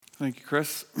Thank you,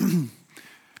 Chris. Good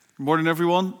morning,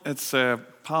 everyone. It's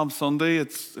Palm Sunday.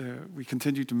 We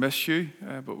continue to miss you,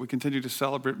 but we continue to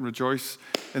celebrate and rejoice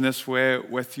in this way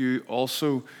with you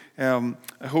also. I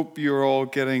hope you're all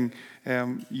getting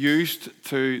used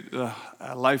to the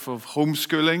life of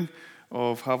homeschooling,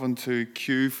 of having to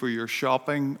queue for your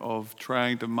shopping, of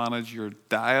trying to manage your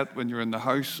diet when you're in the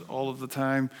house all of the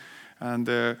time, and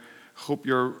hope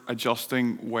you're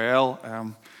adjusting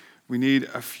well. We need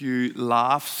a few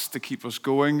laughs to keep us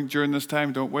going during this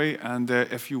time, don't we? And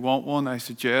if you want one, I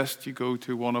suggest you go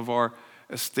to one of our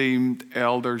esteemed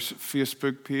elders'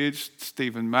 Facebook page,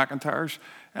 Stephen McIntyre's,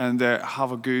 and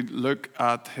have a good look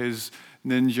at his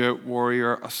Ninja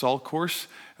Warrior Assault course,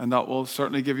 and that will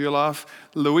certainly give you a laugh.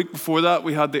 The week before that,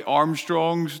 we had the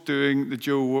Armstrongs doing the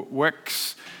Joe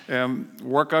Wicks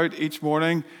workout each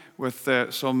morning with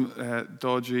some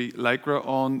dodgy lycra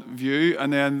on view.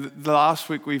 And then the last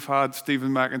week we've had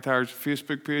Stephen McIntyre's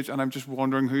Facebook page, and I'm just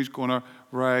wondering who's going to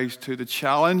rise to the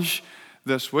challenge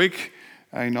this week.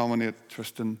 I nominate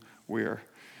Tristan Weir.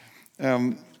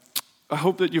 I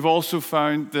hope that you've also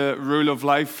found the rule of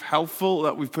life helpful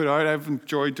that we've put out. I've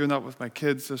enjoyed doing that with my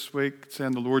kids this week,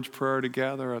 saying the Lord's Prayer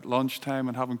together at lunchtime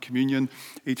and having communion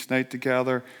each night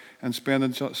together and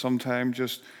spending some time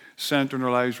just centering our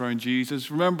lives around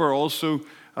Jesus. Remember also,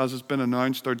 as has been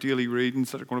announced, our daily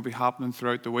readings that are going to be happening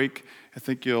throughout the week. I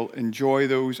think you'll enjoy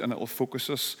those, and it will focus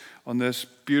us on this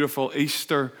beautiful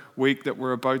Easter week that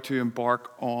we're about to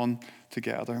embark on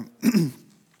together.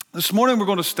 This morning we're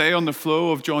going to stay on the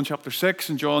flow of John chapter 6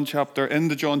 and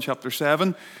into John chapter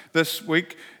 7 this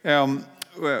week,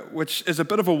 which is a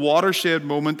bit of a watershed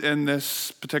moment in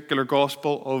this particular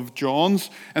Gospel of John's.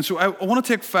 And so I want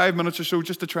to take 5 minutes or so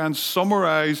just to try and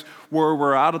summarize where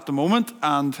we're at the moment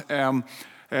and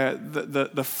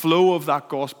the flow of that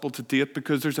Gospel to date,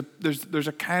 because there's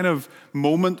a kind of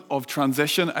moment of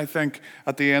transition, I think,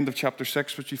 at the end of chapter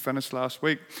 6, which we finished last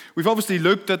week. We've obviously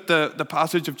looked at the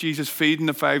passage of Jesus feeding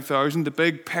the 5,000, the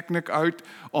big picnic out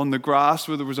on the grass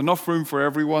where there was enough room for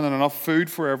everyone and enough food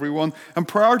for everyone. And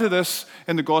prior to this,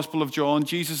 in the Gospel of John,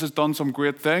 Jesus has done some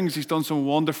great things. He's done some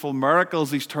wonderful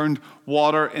miracles. He's turned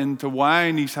water into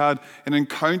wine. He's had an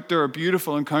encounter, a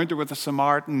beautiful encounter with a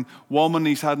Samaritan woman.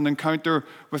 He's had an encounter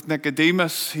with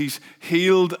Nicodemus. He's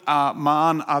healed a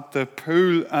man at the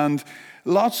pool, and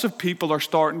lots of people are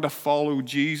starting to follow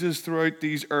Jesus throughout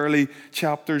these early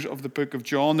chapters of the book of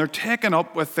John. They're taken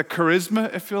up with the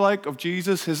charisma, if you like, of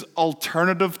Jesus, his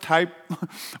alternative type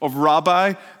of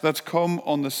rabbi that's come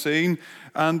on the scene.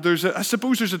 And I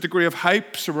suppose there's a degree of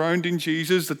hype surrounding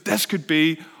Jesus that this could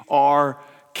be our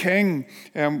king.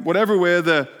 Whatever way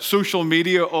the social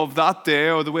media of that day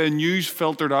or the way news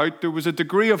filtered out, there was a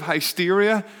degree of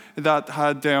hysteria that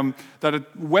had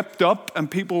whipped up, and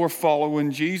people were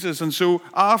following Jesus. And so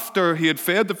after he had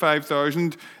fed the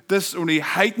 5,000, this only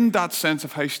heightened that sense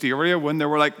of hysteria when they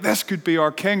were like, this could be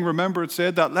our king. Remember, it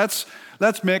said that let's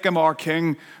make him our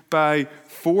king by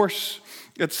force.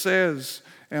 It says,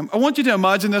 I want you to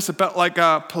imagine this a bit like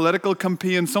a political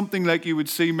campaign, something like you would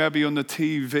see maybe on the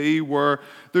TV, where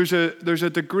there's a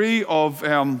degree of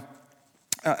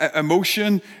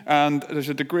emotion, and there's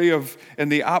a degree in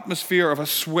the atmosphere of a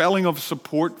swelling of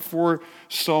support for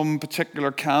some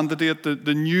particular candidate.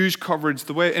 The news coverage,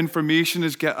 the way information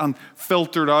is getting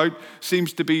filtered out,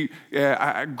 seems to be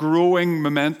a growing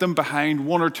momentum behind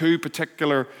one or two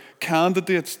particular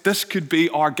candidates. This could be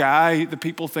our guy. The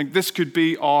people think this could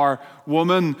be our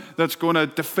woman that's going to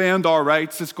defend our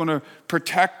rights, that's going to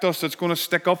protect us, that's going to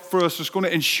stick up for us, that's going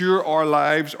to ensure our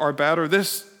lives are better.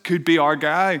 This could be our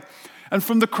guy. And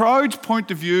from the crowd's point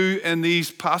of view in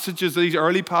these passages, these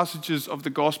early passages of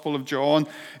the Gospel of John,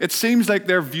 it seems like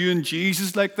they're viewing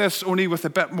Jesus like this, only with a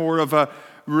bit more of a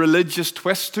religious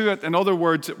twist to it. In other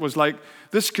words, it was like,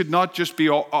 this could not just be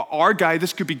our guy,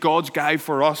 this could be God's guy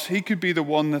for us. He could be the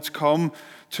one that's come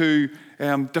to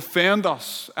defend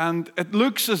us. And it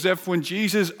looks as if when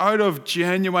Jesus, out of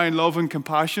genuine love and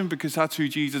compassion, because that's who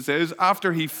Jesus is,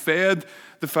 after he fed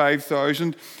the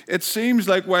 5,000, it seems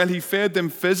like while he fed them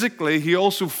physically, he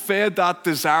also fed that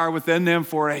desire within them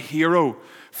for a hero,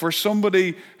 for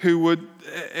somebody who would,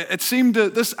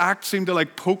 this act seemed to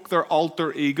like poke their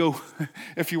alter ego,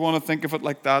 if you want to think of it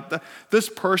like that. This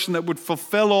person that would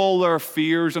fulfill all their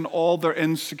fears and all their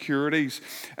insecurities,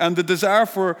 and the desire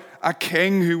for a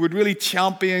king who would really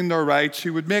champion their rights,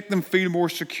 who would make them feel more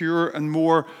secure and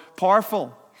more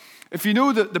powerful. If you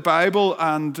know the Bible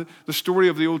and the story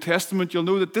of the Old Testament, you'll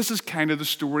know that this is kind of the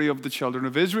story of the children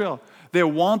of Israel. They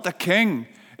want a king.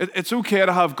 It's okay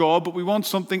to have God, but we want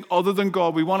something other than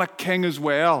God. We want a king as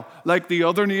well, like the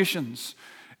other nations.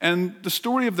 And the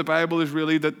story of the Bible is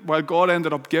really that while God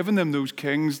ended up giving them those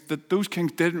kings, that those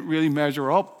kings didn't really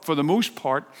measure up, for the most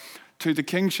part, to the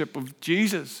kingship of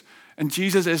Jesus. And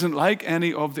Jesus isn't like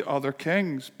any of the other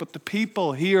kings. But the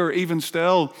people here, even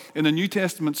still in the New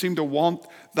Testament, seem to want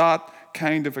that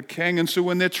kind of a king. And so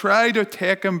when they try to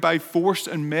take him by force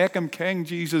and make him king,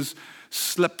 Jesus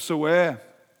slips away.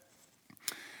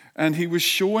 And he was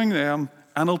showing them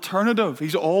an alternative.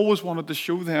 He's always wanted to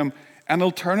show them an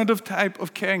alternative type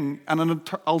of king and an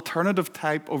alternative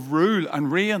type of rule and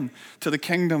reign to the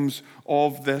kingdoms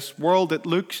of this world. It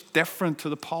looks different to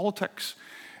the politics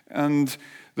and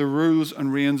the rules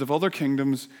and reigns of other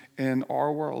kingdoms in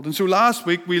our world. And so last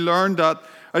week we learned that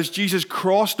as Jesus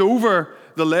crossed over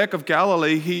the Lake of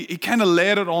Galilee, he kind of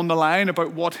laid it on the line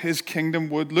about what his kingdom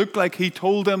would look like. He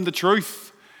told them the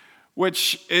truth,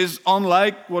 which is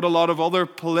unlike what a lot of other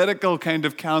political kind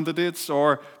of candidates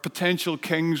or potential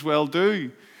kings will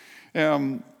do.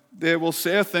 They will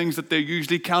say things that they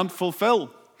usually can't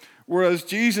fulfill. Whereas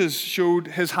Jesus showed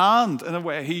his hand in a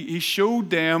way. He showed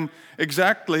them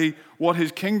exactly what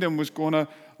his kingdom was going to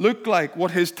look like,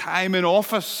 what his time in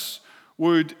office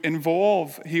would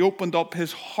involve. He opened up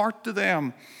his heart to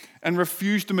them and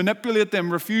refused to manipulate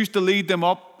them, refused to lead them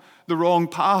up the wrong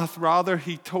path. Rather,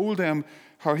 he told them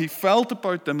how he felt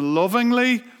about them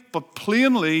lovingly, but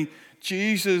plainly.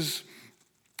 Jesus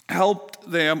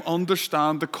helped them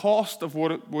understand the cost of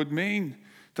what it would mean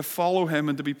to follow him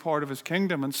and to be part of his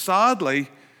kingdom. And sadly,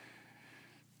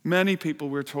 many people,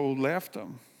 we're told, left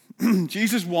him.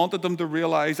 Jesus wanted them to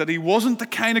realize that he wasn't the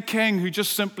kind of king who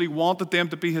just simply wanted them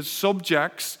to be his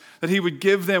subjects, that he would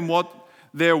give them what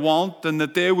they want and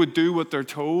that they would do what they're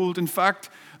told. In fact,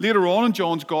 later on in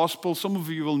John's gospel, some of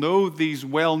you will know these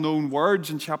well-known words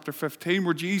in chapter 15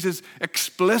 where Jesus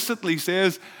explicitly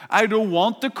says, I don't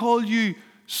want to call you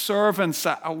servants,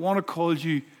 I want to call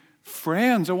you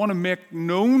friends. I want to make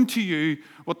known to you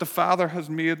what the Father has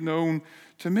made known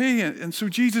to me. And so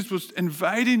Jesus was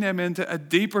inviting them into a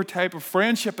deeper type of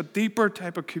friendship, a deeper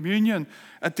type of communion,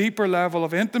 a deeper level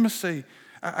of intimacy.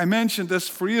 I mentioned this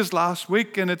phrase last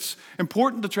week, and it's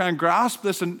important to try and grasp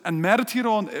this and meditate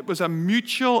on. It was a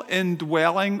mutual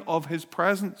indwelling of his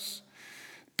presence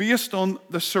based on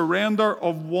the surrender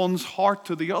of one's heart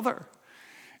to the other.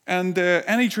 And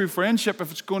any true friendship,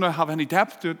 if it's going to have any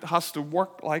depth to it, has to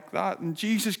work like that. And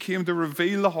Jesus came to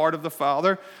reveal the heart of the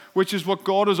Father, which is what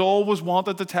God has always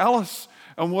wanted to tell us,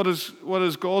 and what is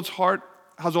God's heart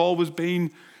has always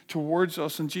been towards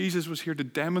us. And Jesus was here to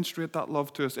demonstrate that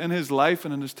love to us in his life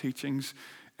and in his teachings,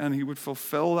 and he would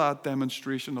fulfill that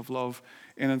demonstration of love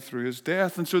in and through his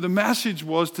death. And so the message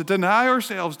was to deny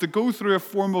ourselves, to go through a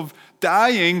form of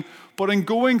dying, but in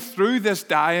going through this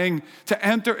dying, to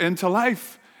enter into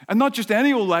life. And not just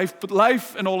any old life, but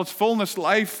life in all its fullness,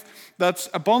 life that's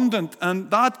abundant. And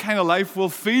that kind of life will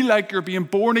feel like you're being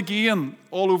born again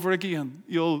all over again.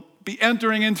 You'll be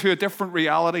entering into a different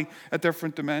reality, a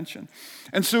different dimension.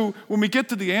 And so when we get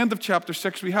to the end of chapter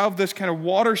 6, we have this kind of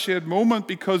watershed moment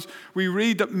because we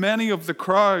read that many of the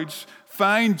crowds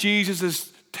find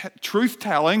Jesus'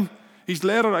 truth-telling. He's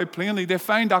laid it out plainly. They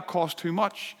find that cost too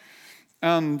much,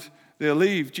 and they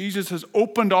leave. Jesus has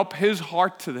opened up his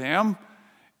heart to them,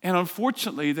 and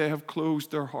unfortunately, they have closed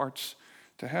their hearts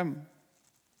to him.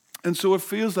 And so it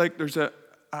feels like there's a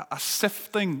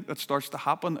sifting that starts to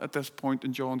happen at this point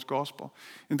in John's gospel.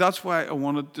 And that's why I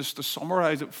wanted just to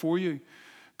summarize it for you.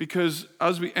 Because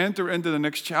as we enter into the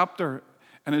next chapter,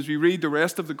 and as we read the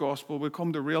rest of the gospel, we'll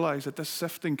come to realize that this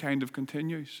sifting kind of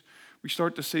continues. We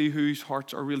start to see whose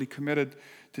hearts are really committed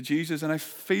to Jesus. And I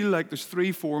feel like there's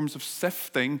three forms of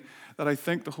sifting that I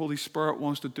think the Holy Spirit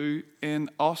wants to do in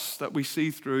us that we see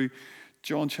through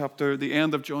the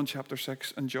end of John chapter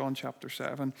 6 and John chapter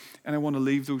 7. And I want to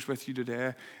leave those with you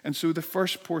today. And so the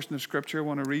first portion of Scripture I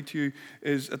want to read to you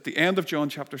is at the end of John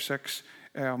chapter 6,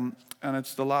 and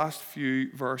it's the last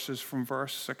few verses from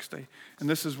verse 60. And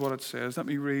this is what it says. Let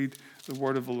me read the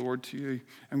word of the Lord to you.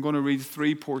 I'm going to read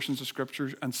three portions of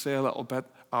Scripture and say a little bit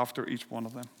after each one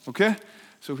of them. Okay?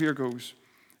 So here goes.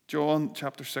 John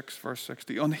chapter 6, verse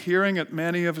 60. On hearing it,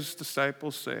 many of his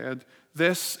disciples said,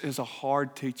 "This is a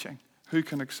hard teaching. Who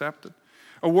can accept it?"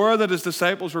 Aware that his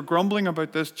disciples were grumbling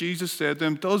about this, Jesus said to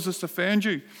them, "Does this offend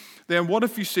you? Then what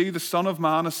if you see the Son of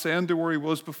Man ascend to where he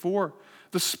was before?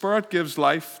 The Spirit gives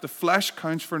life, the flesh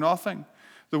counts for nothing.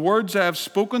 The words I have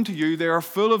spoken to you, they are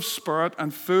full of spirit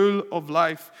and full of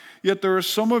life. Yet there are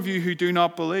some of you who do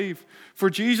not believe." For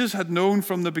Jesus had known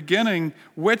from the beginning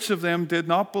which of them did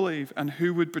not believe and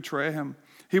who would betray him.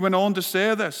 He went on to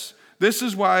say this, "This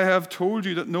is why I have told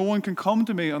you that no one can come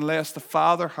to me unless the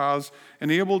Father has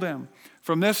enabled him."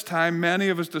 From this time, many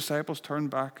of his disciples turned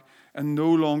back and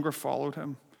no longer followed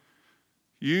him.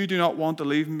 You do not want to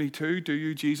leave me too, do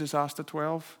you? Jesus asked the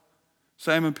 12.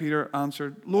 Simon Peter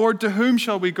answered, Lord, to whom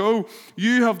shall we go?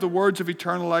 You have the words of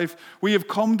eternal life. We have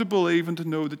come to believe and to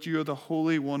know that you are the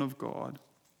Holy One of God.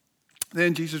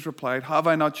 Then Jesus replied, have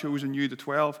I not chosen you, the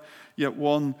 12? Yet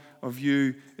one of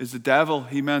you is the devil.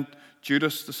 He meant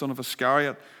Judas, the son of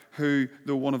Iscariot, who,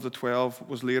 though one of the 12,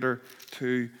 was later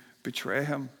to betray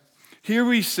him. Here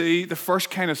we see the first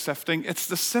kind of sifting. It's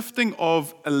the sifting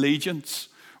of allegiance,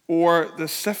 or the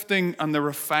sifting and the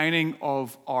refining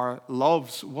of our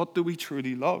loves. What do we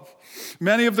truly love?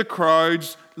 Many of the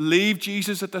crowds leave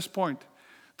Jesus at this point.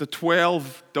 The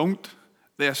 12 don't.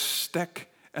 They stick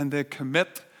and they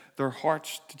commit their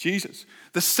hearts to Jesus.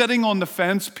 The sitting on the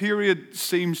fence period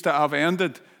seems to have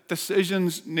ended.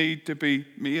 Decisions need to be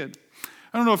made.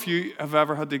 I don't know if you have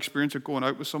ever had the experience of going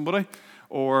out with somebody,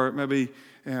 or maybe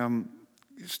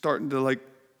starting to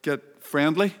get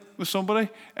friendly with somebody,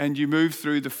 and you move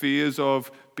through the phase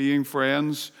of being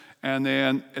friends, and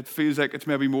then it feels like it's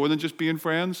maybe more than just being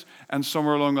friends, and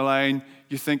somewhere along the line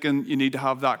you're thinking you need to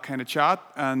have that kind of chat,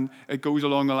 and it goes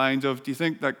along the lines of, do you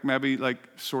think that maybe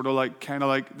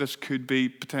this could be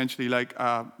potentially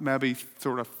maybe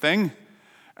sort of thing,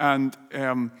 and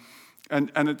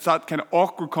it's that kind of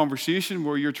awkward conversation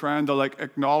where you're trying to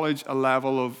acknowledge a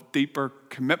level of deeper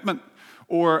commitment.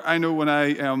 Or I know when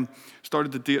I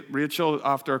started to date Rachel,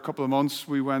 after a couple of months,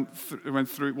 we went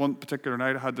through one particular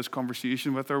night. I had this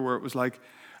conversation with her where it was like,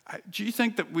 do you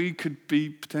think that we could be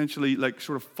potentially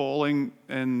sort of falling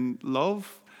in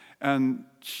love? And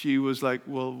she was like,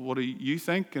 well, what do you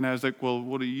think? And I was like, well,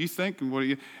 what do you think?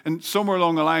 And somewhere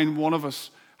along the line, one of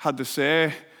us had to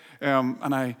say,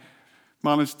 and I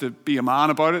managed to be a man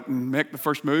about it and make the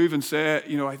first move and say,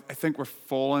 I think we're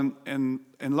falling in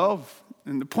love.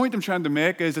 And the point I'm trying to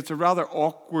make is it's a rather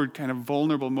awkward, kind of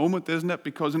vulnerable moment, isn't it?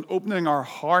 Because in opening our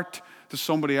heart to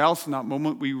somebody else in that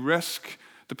moment, we risk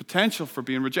the potential for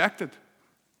being rejected.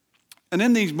 And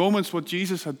in these moments, what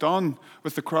Jesus had done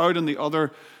with the crowd on the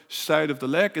other side of the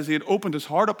lake is he had opened his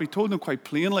heart up. He told them quite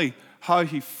plainly how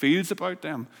he feels about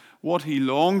them, what he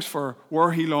longs for,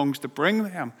 where he longs to bring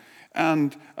them.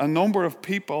 And a number of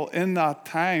people in that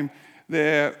time,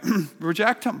 they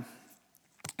reject him.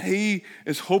 He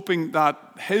is hoping that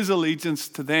his allegiance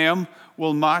to them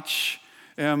will match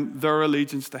their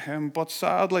allegiance to him. But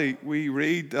sadly, we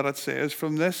read that it says,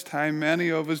 from this time, many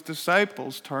of his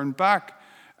disciples turned back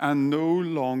and no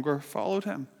longer followed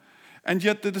him. And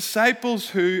yet the disciples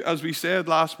who, as we said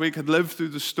last week, had lived through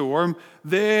the storm,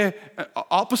 they,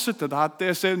 opposite to that,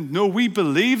 they said, no, we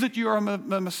believe that you are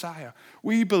the Messiah.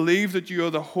 We believe that you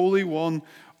are the Holy One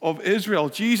of Israel.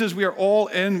 Jesus, we are all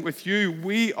in with you.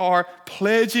 We are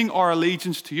pledging our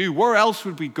allegiance to you. Where else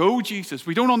would we go, Jesus?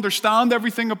 We don't understand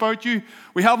everything about you.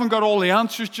 We haven't got all the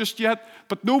answers just yet,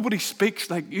 but nobody speaks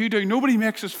like you do. Nobody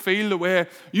makes us feel the way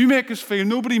you make us feel.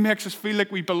 Nobody makes us feel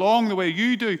like we belong the way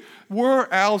you do.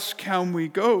 Where else can we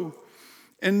go?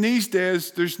 In these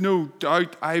days, there's no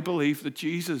doubt, I believe, that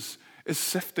Jesus is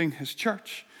sifting his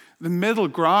church. The middle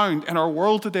ground in our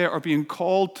world today are being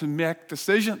called to make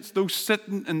decisions. Those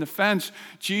sitting in the fence,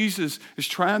 Jesus is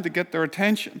trying to get their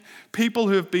attention. People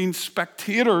who have been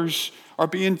spectators are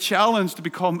being challenged to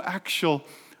become actual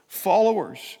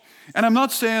followers. And I'm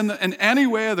not saying that in any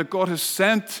way that God has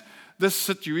sent this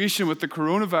situation with the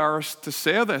coronavirus to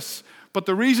say this, but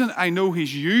the reason I know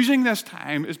he's using this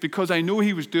time is because I know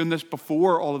he was doing this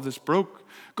before all of this broke.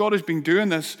 God has been doing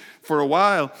this for a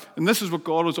while, and this is what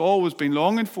God has always been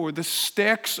longing for. The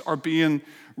stakes are being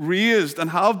raised and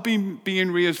have been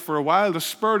being raised for a while. The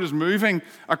Spirit is moving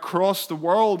across the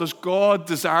world as God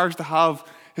desires to have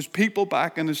his people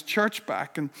back and his church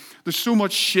back. And there's so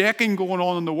much shaking going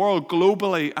on in the world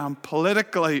globally and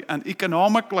politically and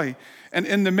economically. And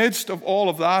in the midst of all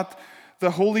of that, the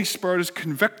Holy Spirit is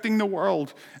convicting the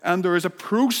world, and there is a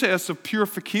process of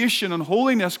purification and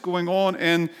holiness going on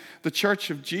in the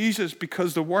church of Jesus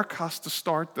because the work has to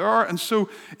start there. And so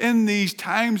in these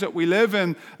times that we live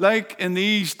in, like in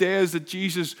these days that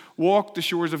Jesus walked the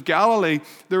shores of Galilee,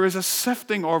 there is a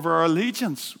sifting of our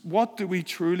allegiance. What do we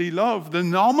truly love? The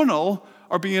nominal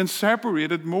are being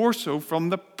separated more so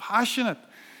from the passionate.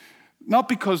 Not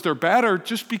because they're better,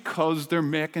 just because they're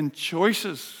making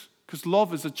choices. Because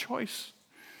love is a choice.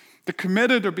 The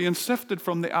committed are being sifted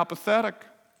from the apathetic.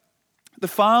 The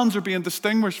fans are being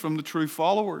distinguished from the true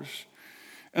followers.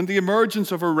 And the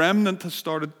emergence of a remnant has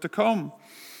started to come.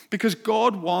 Because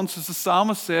God wants, as the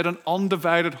psalmist said, an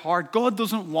undivided heart. God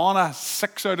doesn't want a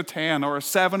 6 out of 10 or a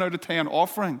 7 out of 10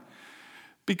 offering.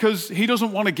 Because he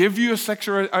doesn't want to give you a 6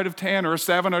 out of 10 or a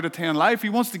 7 out of 10 life. He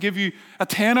wants to give you a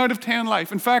 10 out of 10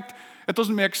 life. In fact, It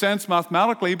doesn't make sense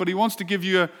mathematically, but he wants to give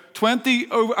you a 20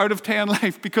 out of 10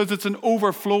 life because it's an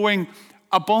overflowing,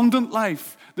 abundant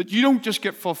life that you don't just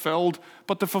get fulfilled,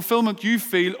 but the fulfillment you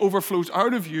feel overflows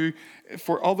out of you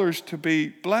for others to be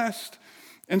blessed.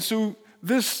 And so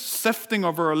this sifting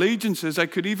of our allegiances, I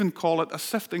could even call it a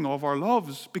sifting of our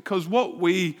loves, because what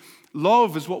we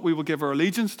love is what we will give our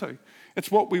allegiance to. It's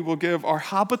what we will give our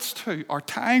habits to, our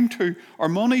time to, our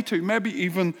money to, maybe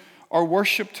even our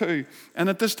worship to. And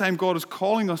at this time, God is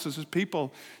calling us as his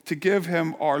people to give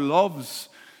him our loves,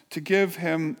 to give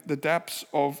him the depths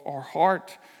of our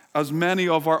heart, as many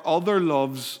of our other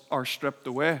loves are stripped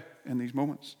away in these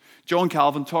moments. John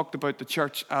Calvin talked about the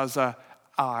church as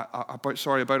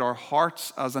about our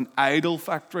hearts as an idol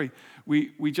factory.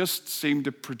 We just seem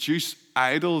to produce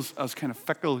idols as kind of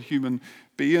fickle human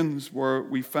beings, where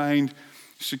we find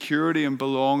security and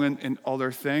belonging in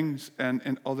other things and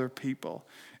in other people.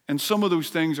 And some of those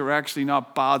things are actually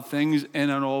not bad things in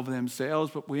and of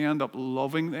themselves, but we end up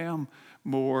loving them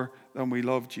more than we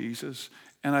love Jesus.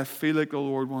 And I feel like the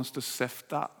Lord wants to sift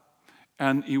that.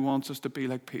 And he wants us to be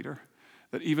like Peter,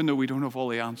 that even though we don't have all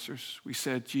the answers, we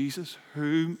said, Jesus,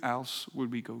 whom else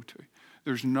would we go to?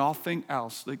 There's nothing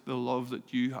else like the love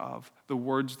that you have, the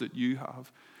words that you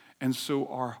have. And so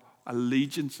our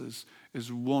allegiances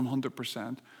is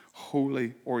 100%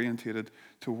 wholly orientated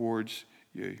towards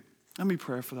you. Let me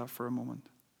pray for that for a moment.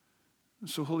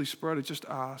 So Holy Spirit, I just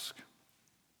ask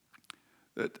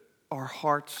that our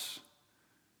hearts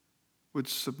would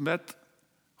submit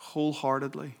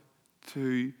wholeheartedly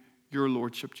to your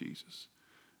Lordship, Jesus.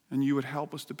 And you would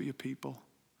help us to be a people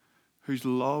whose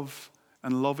love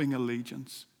and loving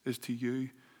allegiance is to you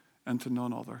and to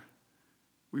none other.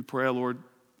 We pray, Lord,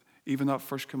 even that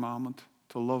first commandment,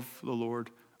 to love the Lord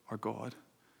our God.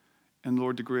 And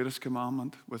Lord, the greatest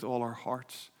commandment with all our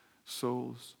hearts,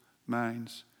 souls,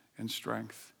 minds, and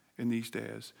strength in these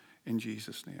days, in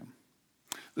Jesus' name.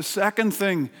 The second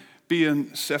thing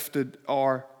being sifted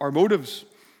are our motives,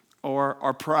 or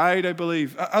our pride, I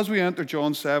believe. As we enter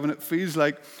John 7, it feels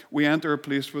like we enter a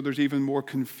place where there's even more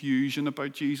confusion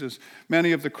about Jesus.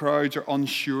 Many of the crowds are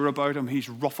unsure about him. He's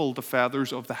ruffled the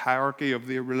feathers of the hierarchy of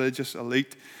the religious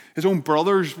elite. His own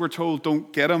brothers, we're told,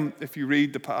 don't get him if you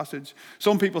read the passage.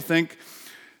 Some people think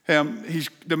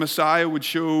the Messiah would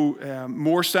show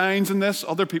more signs in this.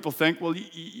 Other people think, well,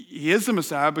 he is the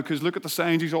Messiah because look at the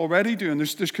signs he's already doing.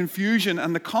 There's confusion,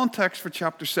 and the context for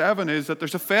chapter 7 is that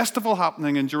there's a festival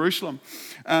happening in Jerusalem.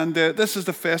 And this is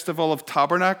the Festival of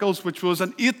Tabernacles, which was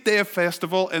an 8-day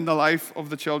festival in the life of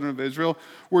the children of Israel,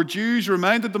 where Jews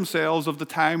reminded themselves of the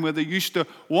time where they used to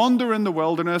wander in the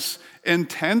wilderness in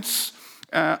tents,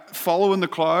 following the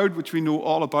cloud, which we know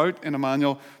all about in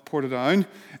Emmanuel Portadown.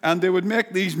 And they would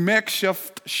make these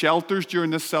makeshift shelters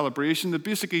during this celebration. They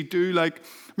basically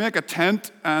make a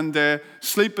tent and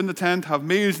sleep in the tent, have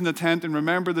meals in the tent, and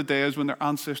remember the days when their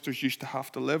ancestors used to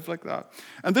have to live like that.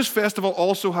 And this festival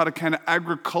also had a kind of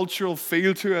agricultural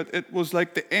feel to it. It was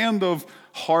like the end of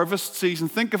harvest season.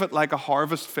 Think of it like a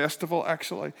harvest festival,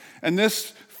 actually. And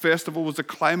this festival was the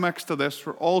climax to this,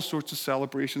 where all sorts of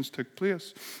celebrations took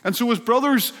place. And so his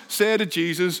brothers said to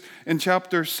Jesus in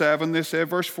chapter 7, they say,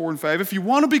 verse 4 and 5, if you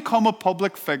want to become a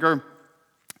public figure,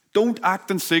 don't act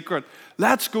in secret.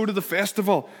 Let's go to the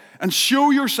festival and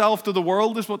show yourself to the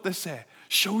world, is what they say.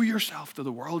 Show yourself to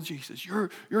the world, Jesus.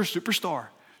 You're a superstar.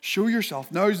 Show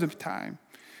yourself. Now's the time.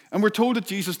 And we're told that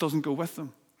Jesus doesn't go with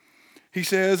them. He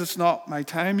says, it's not my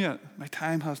time yet. My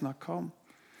time has not come.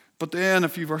 But then a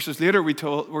few verses later,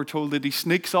 we're told that he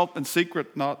sneaks up in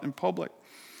secret, not in public.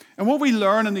 And what we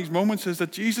learn in these moments is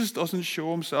that Jesus doesn't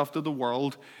show himself to the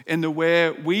world in the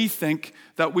way we think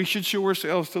that we should show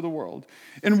ourselves to the world.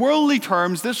 In worldly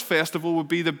terms, this festival would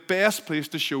be the best place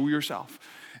to show yourself.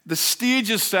 The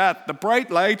stage is set. The bright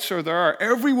lights are there.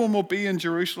 Everyone will be in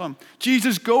Jerusalem.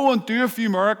 Jesus, go and do a few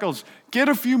miracles. Get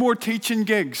a few more teaching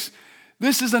gigs.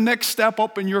 This is the next step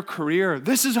up in your career.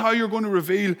 This is how you're going to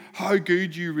reveal how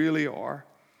good you really are.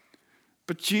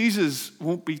 But Jesus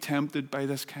won't be tempted by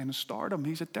this kind of stardom.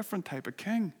 He's a different type of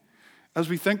king. As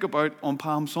we think about on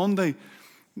Palm Sunday,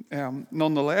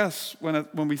 nonetheless,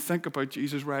 when we think about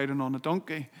Jesus riding on a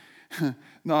donkey,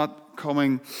 not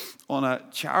coming on a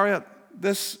chariot,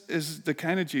 this is the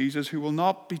kind of Jesus who will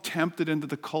not be tempted into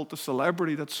the cult of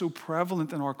celebrity that's so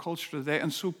prevalent in our culture today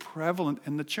and so prevalent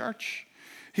in the church.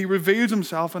 He reveals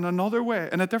himself in another way,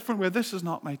 in a different way. This is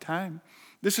not my time.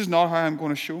 This is not how I'm going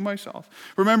to show myself.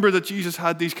 Remember that Jesus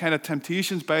had these kind of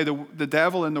temptations by the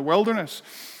devil in the wilderness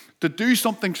to do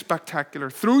something spectacular.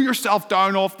 Throw yourself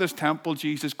down off this temple,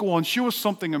 Jesus. Go on, show us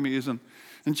something amazing.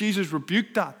 And Jesus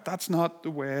rebuked that. That's not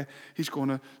the way he's going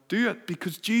to do it,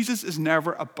 because Jesus is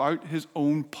never about his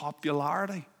own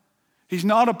popularity. He's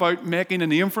not about making a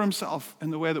name for himself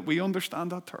in the way that we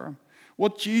understand that term.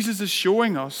 What Jesus is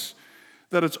showing us,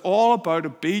 that it's all about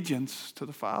obedience to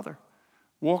the Father,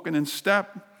 walking in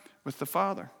step with the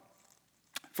Father.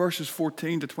 Verses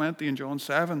 14 to 20 in John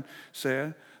 7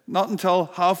 say, not until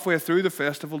halfway through the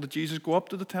festival did Jesus go up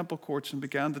to the temple courts and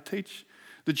began to teach.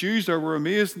 The Jews there were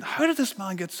amazed. How did this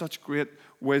man get such great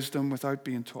wisdom without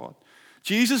being taught?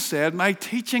 Jesus said, my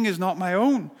teaching is not my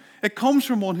own. It comes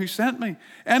from one who sent me.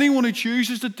 Anyone who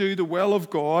chooses to do the will of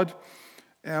God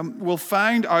will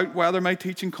find out whether my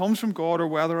teaching comes from God or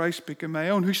whether I speak in my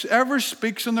own. Whoever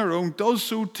speaks on their own does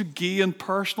so to gain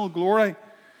personal glory.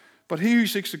 But he who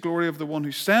seeks the glory of the one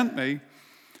who sent me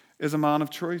is a man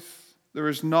of truth. There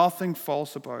is nothing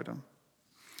false about him.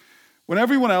 When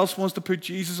everyone else wants to put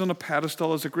Jesus on a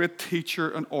pedestal as a great teacher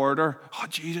and orator, oh,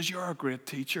 Jesus, you're a great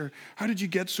teacher. How did you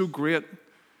get so great?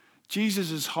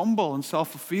 Jesus is humble and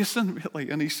self-effacing, really,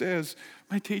 and he says,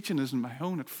 my teaching isn't my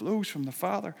own, it flows from the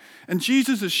Father. And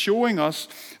Jesus is showing us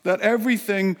that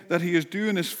everything that he is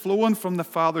doing is flowing from the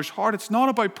Father's heart. It's not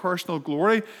about personal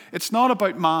glory. It's not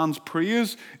about man's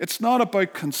praise. It's not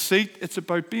about conceit. It's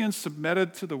about being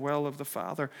submitted to the will of the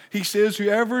Father. He says,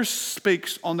 whoever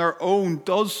speaks on their own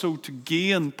does so to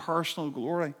gain personal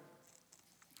glory.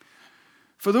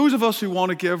 For those of us who want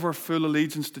to give our full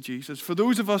allegiance to Jesus, for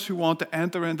those of us who want to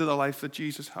enter into the life that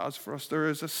Jesus has for us, there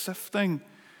is a sifting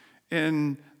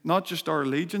in not just our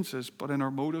allegiances, but in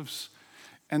our motives.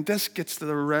 And this gets to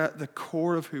the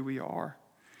core of who we are.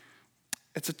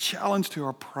 It's a challenge to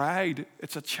our pride.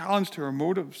 It's a challenge to our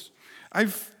motives.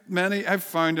 I've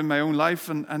found in my own life,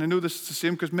 and I know this is the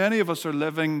same, because many of us are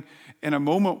living in a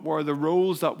moment where the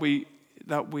roles that we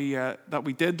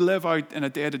did live out in a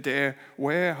day-to-day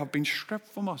way have been stripped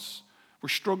from us. We're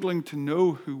struggling to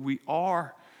know who we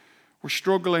are. We're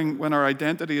struggling when our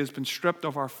identity has been stripped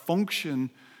of our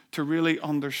function to really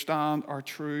understand our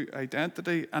true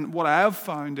identity. And what I have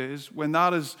found is when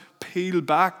that is peeled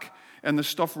back and the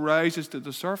stuff rises to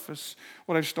the surface,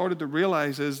 what I've started to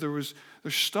realize is there's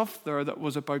stuff there that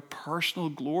was about personal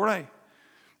glory.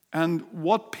 And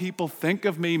what people think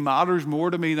of me matters more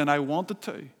to me than I want it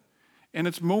to. And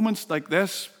it's moments like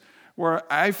this where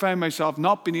I find myself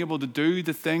not being able to do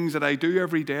the things that I do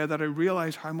every day that I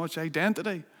realize how much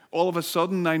identity. All of a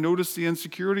sudden, I notice the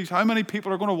insecurities. How many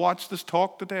people are going to watch this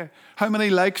talk today? How many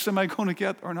likes am I going to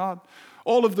get or not?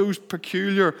 All of those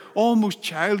peculiar, almost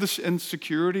childish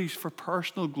insecurities for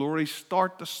personal glory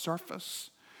start to surface.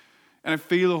 And I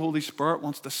feel the Holy Spirit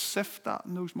wants to sift that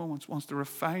in those moments, wants to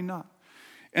refine that.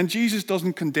 And Jesus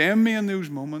doesn't condemn me in those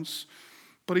moments,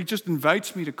 but he just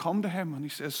invites me to come to him. And he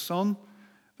says, son,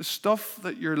 the stuff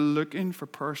that you're looking for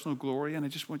personal glory, and I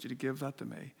just want you to give that to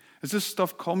me. As this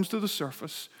stuff comes to the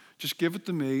surface, just give it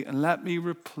to me and let me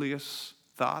replace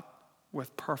that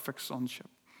with perfect sonship,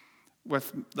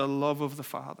 with the love of the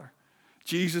Father.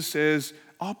 Jesus says,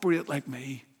 operate like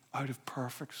me out of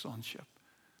perfect sonship.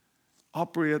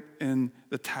 Operate in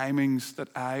the timings that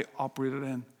I operated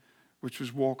in, which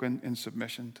was walking in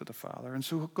submission to the Father. And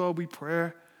so, God, we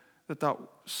pray that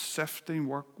sifting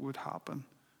work would happen,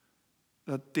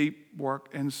 that deep work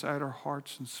inside our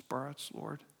hearts and spirits,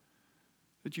 Lord,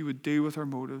 that you would deal with our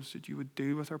motives, that you would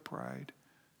deal with our pride.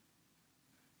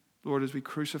 Lord, as we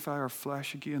crucify our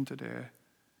flesh again today,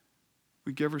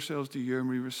 we give ourselves to you and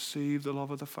we receive the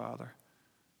love of the Father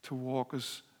to walk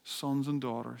as sons and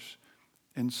daughters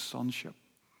in sonship.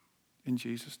 In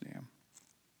Jesus' name.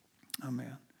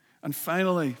 Amen. And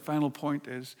finally, final point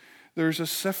is, there's a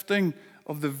sifting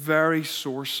of the very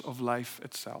source of life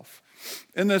itself.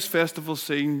 In this festival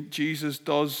scene, Jesus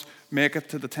does make it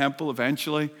to the temple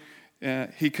eventually.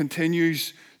 He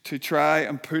continues to try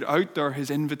and put out there his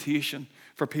invitation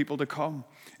for people to come.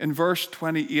 In verse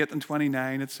 28 and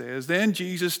 29, it says, then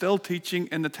Jesus, still teaching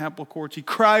in the temple courts, he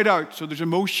cried out. So there's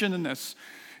emotion in this.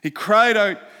 He cried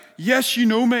out, yes, you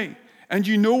know me, and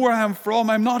you know where I am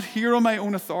from. I'm not here on my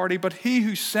own authority, but he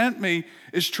who sent me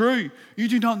is true. You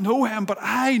do not know him, but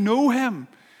I know him,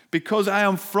 because I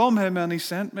am from him and he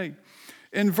sent me.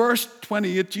 In verse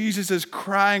 28, Jesus is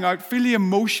crying out. Feel the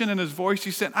emotion in his voice.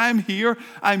 He said, I'm here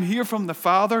from the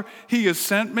Father. He has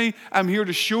sent me. I'm here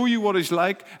to show you what he's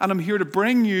like, and I'm here to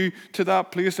bring you to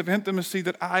that place of intimacy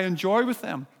that I enjoy with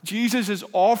him. Jesus is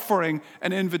offering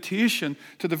an invitation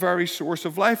to the very source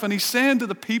of life, and he's saying to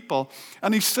the people,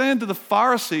 and he's saying to the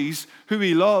Pharisees who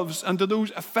he loves, and to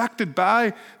those affected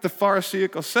by the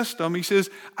Pharisaical system, he says,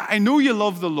 I know you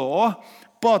love the law,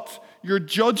 but you're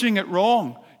judging it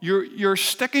wrong. You're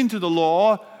sticking to the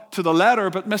law to the letter,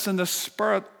 but missing the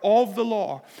spirit of the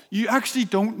law. You actually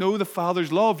don't know the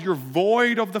Father's love. You're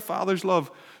void of the Father's love.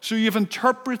 So you've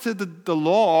interpreted the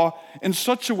law in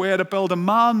such a way to build a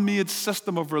man-made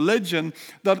system of religion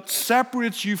that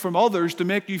separates you from others to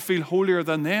make you feel holier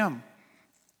than them.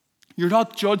 You're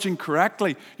not judging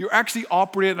correctly. You're actually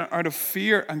operating out of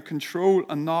fear and control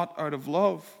and not out of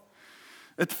love.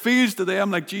 It feels to them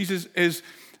like Jesus is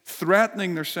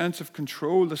threatening their sense of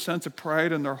control, the sense of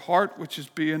pride in their heart, which is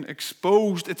being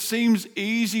exposed. It seems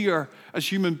easier as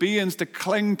human beings to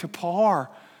cling to power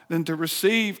than to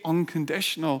receive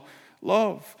unconditional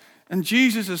love. And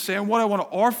Jesus is saying, what I want to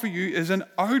offer you is an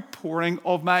outpouring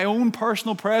of my own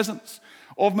personal presence,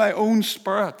 of my own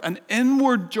spirit, an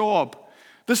inward job.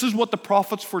 This is what the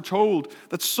prophets foretold,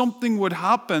 that something would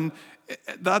happen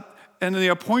that in the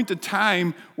appointed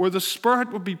time where the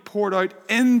Spirit would be poured out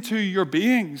into your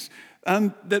beings.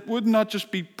 And that would not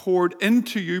just be poured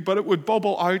into you, but it would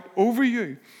bubble out over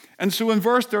you. And so in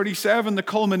verse 37, the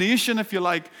culmination, if you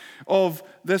like, of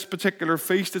this particular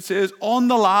feast, it says, on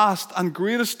the last and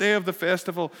greatest day of the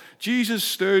festival, Jesus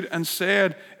stood and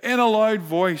said in a loud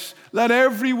voice, let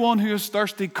everyone who is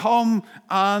thirsty come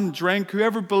and drink.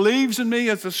 Whoever believes in me,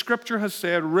 as the scripture has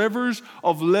said, rivers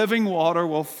of living water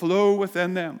will flow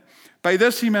within them. By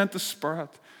this he meant the Spirit,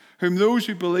 whom those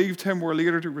who believed him were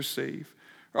later to receive.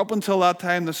 Up until that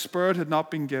time, the Spirit had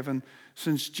not been given,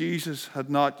 since Jesus had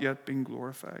not yet been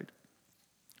glorified.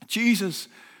 Jesus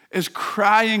is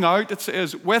crying out, it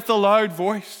says, with a loud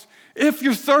voice, if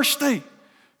you're thirsty,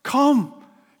 come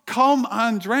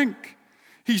and drink.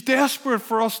 He's desperate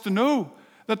for us to know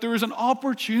that there is an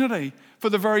opportunity for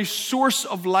the very source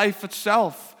of life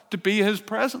itself to be his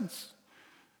presence,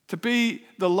 to be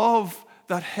the love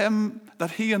that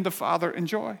he and the Father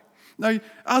enjoy. Now,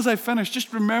 as I finish,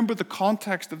 just remember the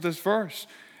context of this verse.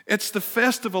 It's the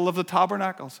festival of the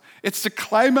tabernacles. It's the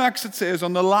climax, it says,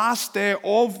 on the last day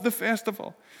of the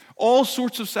festival. All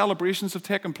sorts of celebrations have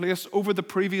taken place over the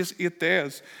previous 8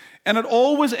 days. And it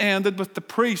always ended with the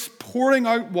priest pouring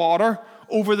out water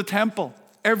over the temple.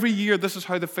 Every year, this is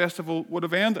how the festival would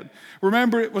have ended.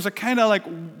 Remember, it was a kind of like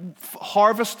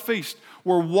harvest feast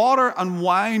where water and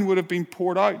wine would have been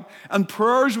poured out. And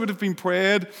prayers would have been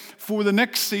prayed for the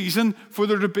next season for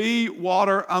there to be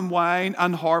water and wine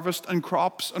and harvest and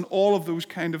crops and all of those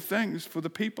kind of things for the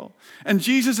people. And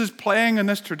Jesus is playing in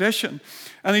this tradition.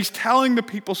 And he's telling the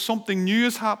people something new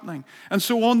is happening. And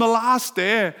so on the last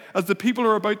day, as the people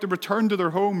are about to return to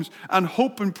their homes and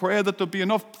hope and pray that there'll be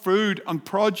enough food and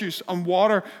produce and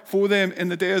water for them in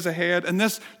the days ahead, in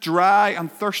this dry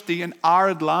and thirsty and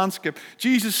arid landscape,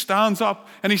 Jesus stands up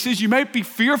and he says, you might be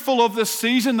fearful of this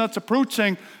season that's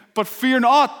approaching, but fear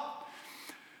not.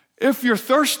 If you're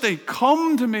thirsty,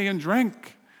 come to me and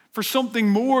drink, for something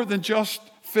more than just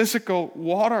physical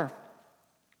water.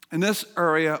 In this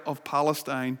area of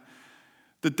Palestine,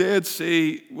 the Dead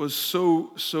Sea was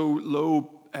so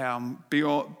low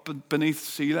beneath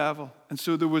sea level. And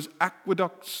so there was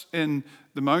aqueducts in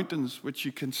the mountains, which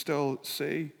you can still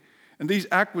see. And these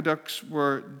aqueducts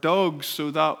were dug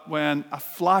so that when a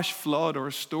flash flood or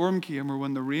a storm came, or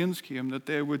when the rains came, that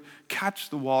they would catch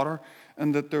the water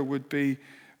and that there would be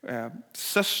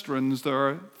cisterns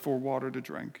there for water to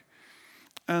drink.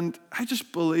 And I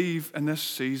just believe in this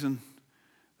season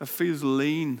that feels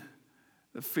lean,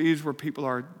 that feels where people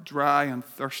are dry and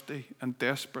thirsty and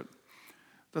desperate,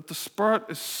 that the Spirit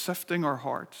is sifting our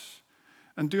hearts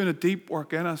and doing a deep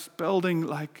work in us, building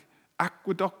like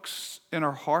aqueducts in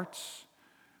our hearts,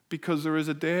 because there is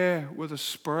a day where the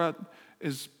Spirit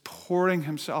is pouring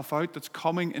himself out that's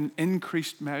coming in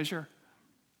increased measure.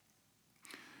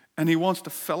 And he wants to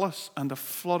fill us and to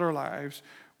flood our lives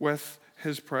with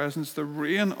his presence. The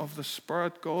rain of the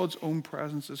Spirit, God's own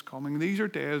presence, is coming. These are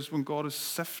days when God is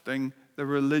sifting the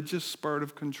religious spirit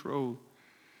of control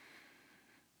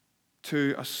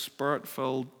to a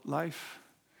Spirit-filled life.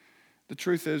 The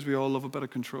truth is, we all love a bit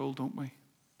of control, don't we?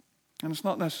 And it's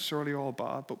not necessarily all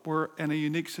bad, but we're in a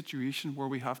unique situation where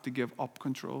we have to give up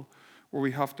control, where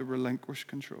we have to relinquish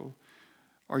control.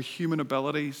 Our human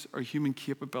abilities, our human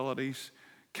capabilities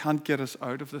can't get us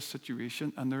out of this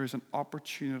situation, and there is an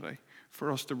opportunity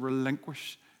for us to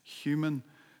relinquish human,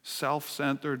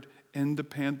 self-centered,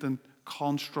 independent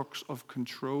constructs of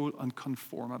control and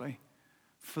conformity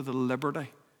for the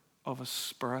liberty of a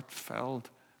Spirit-filled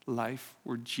life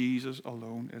where Jesus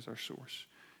alone is our source.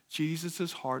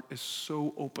 Jesus' heart is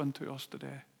so open to us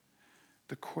today.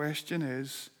 The question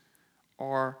is,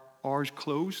 are ours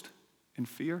closed in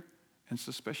fear and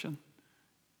suspicion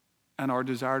and our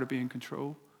desire to be in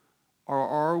control? Or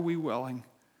are we willing,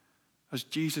 as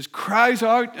Jesus cries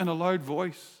out in a loud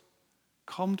voice,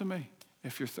 come to me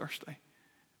if you're thirsty.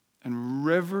 and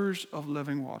rivers of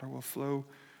living water will flow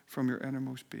from your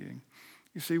innermost being.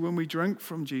 You see, when we drink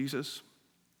from Jesus,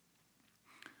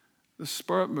 the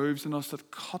Spirit moves in us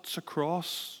that cuts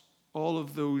across all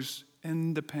of those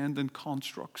independent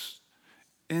constructs,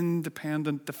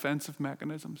 independent defensive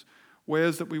mechanisms,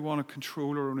 ways that we want to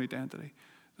control our own identity.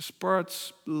 The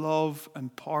Spirit's love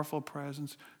and powerful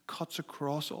presence cuts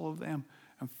across all of them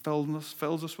and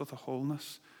fills us with a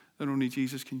wholeness that only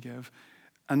Jesus can give.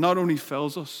 And not only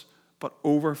fills us, but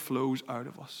overflows out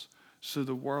of us so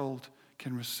the world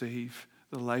can receive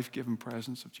the life-giving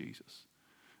presence of Jesus.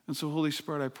 And so, Holy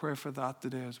Spirit, I pray for that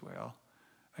today as well.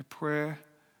 I pray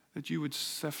that you would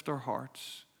sift our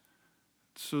hearts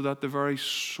so that the very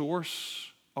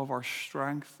source of our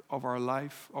strength, of our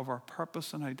life, of our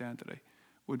purpose and identity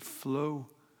would flow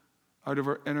out of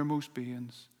our innermost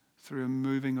beings through a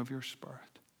moving of your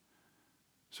Spirit.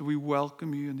 So we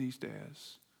welcome you in these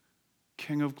days.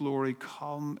 King of glory,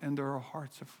 come into our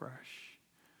hearts afresh.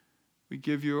 We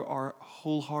give you our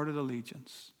wholehearted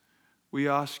allegiance. We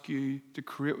ask you to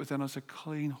create within us a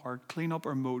clean heart. Clean up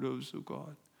our motives, O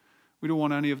God. We don't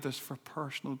want any of this for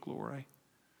personal glory,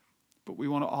 but we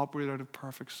want to operate out of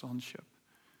perfect sonship.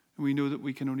 And we know that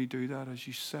we can only do that as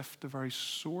you sift the very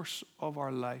source of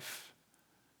our life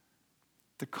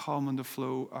to come and to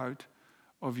flow out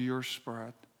of your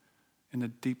Spirit in the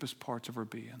deepest parts of our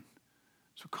being.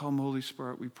 So come, Holy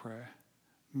Spirit, we pray.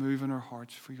 Move in our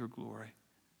hearts for your glory.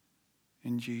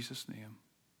 In Jesus' name,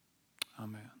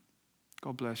 amen.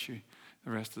 God bless you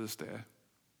the rest of this day.